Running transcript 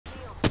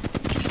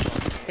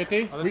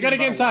50. Oh, we gotta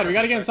get inside. We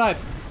gotta get inside.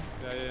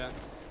 Yeah.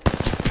 I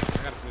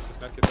gotta finish this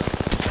back kid though.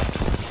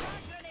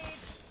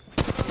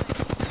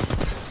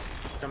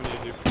 Coming to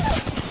you, dude.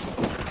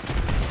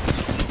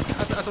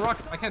 At the rock.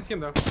 I can't see him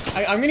though.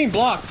 I'm getting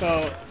blocked,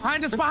 so.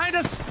 Behind us! Behind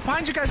us!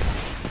 Behind you guys!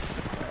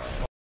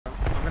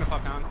 I'm gonna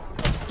pop down.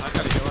 I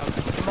gotta go up.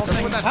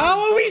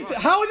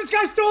 How is this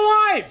guy still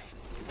alive?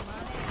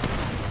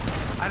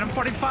 Item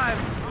 45.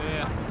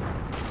 Yeah.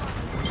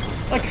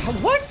 Like,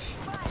 what?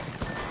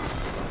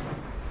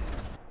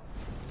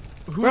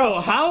 Bro,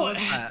 how?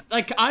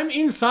 Like, I'm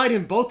inside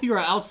and both of you are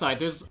outside.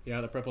 There's...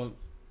 Yeah, the purple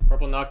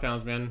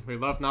knockdowns, man. We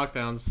love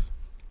knockdowns.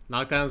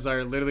 Knockdowns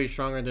are literally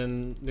stronger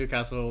than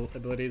Newcastle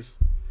abilities.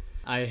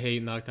 I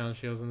hate knockdown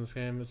shields in this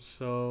game. It's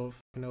so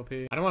fucking OP.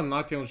 I don't want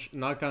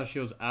knockdown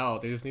shields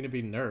out. They just need to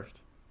be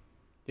nerfed.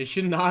 They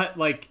should not,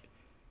 like...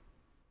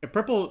 A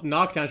purple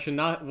knockdown should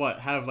not, what,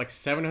 have like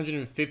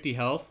 750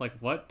 health? Like,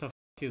 what the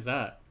fuck is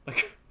that?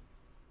 Like,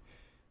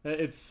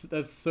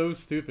 that's so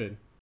stupid.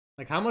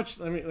 Like, how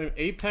much, I mean, like,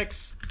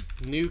 Apex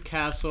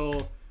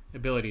Newcastle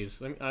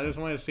abilities. I just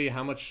want to see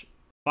how much,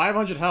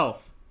 500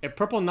 health. A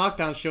purple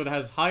knockdown shield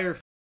has higher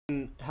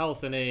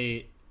health than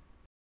a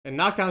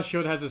knockdown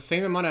shield has the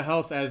same amount of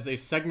health as a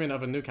segment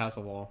of a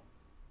Newcastle wall.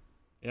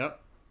 Yep,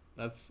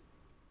 I'm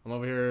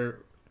over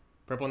here,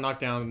 purple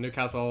knockdown,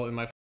 Newcastle in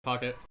my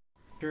pocket.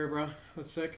 Sure, bro. That's sick.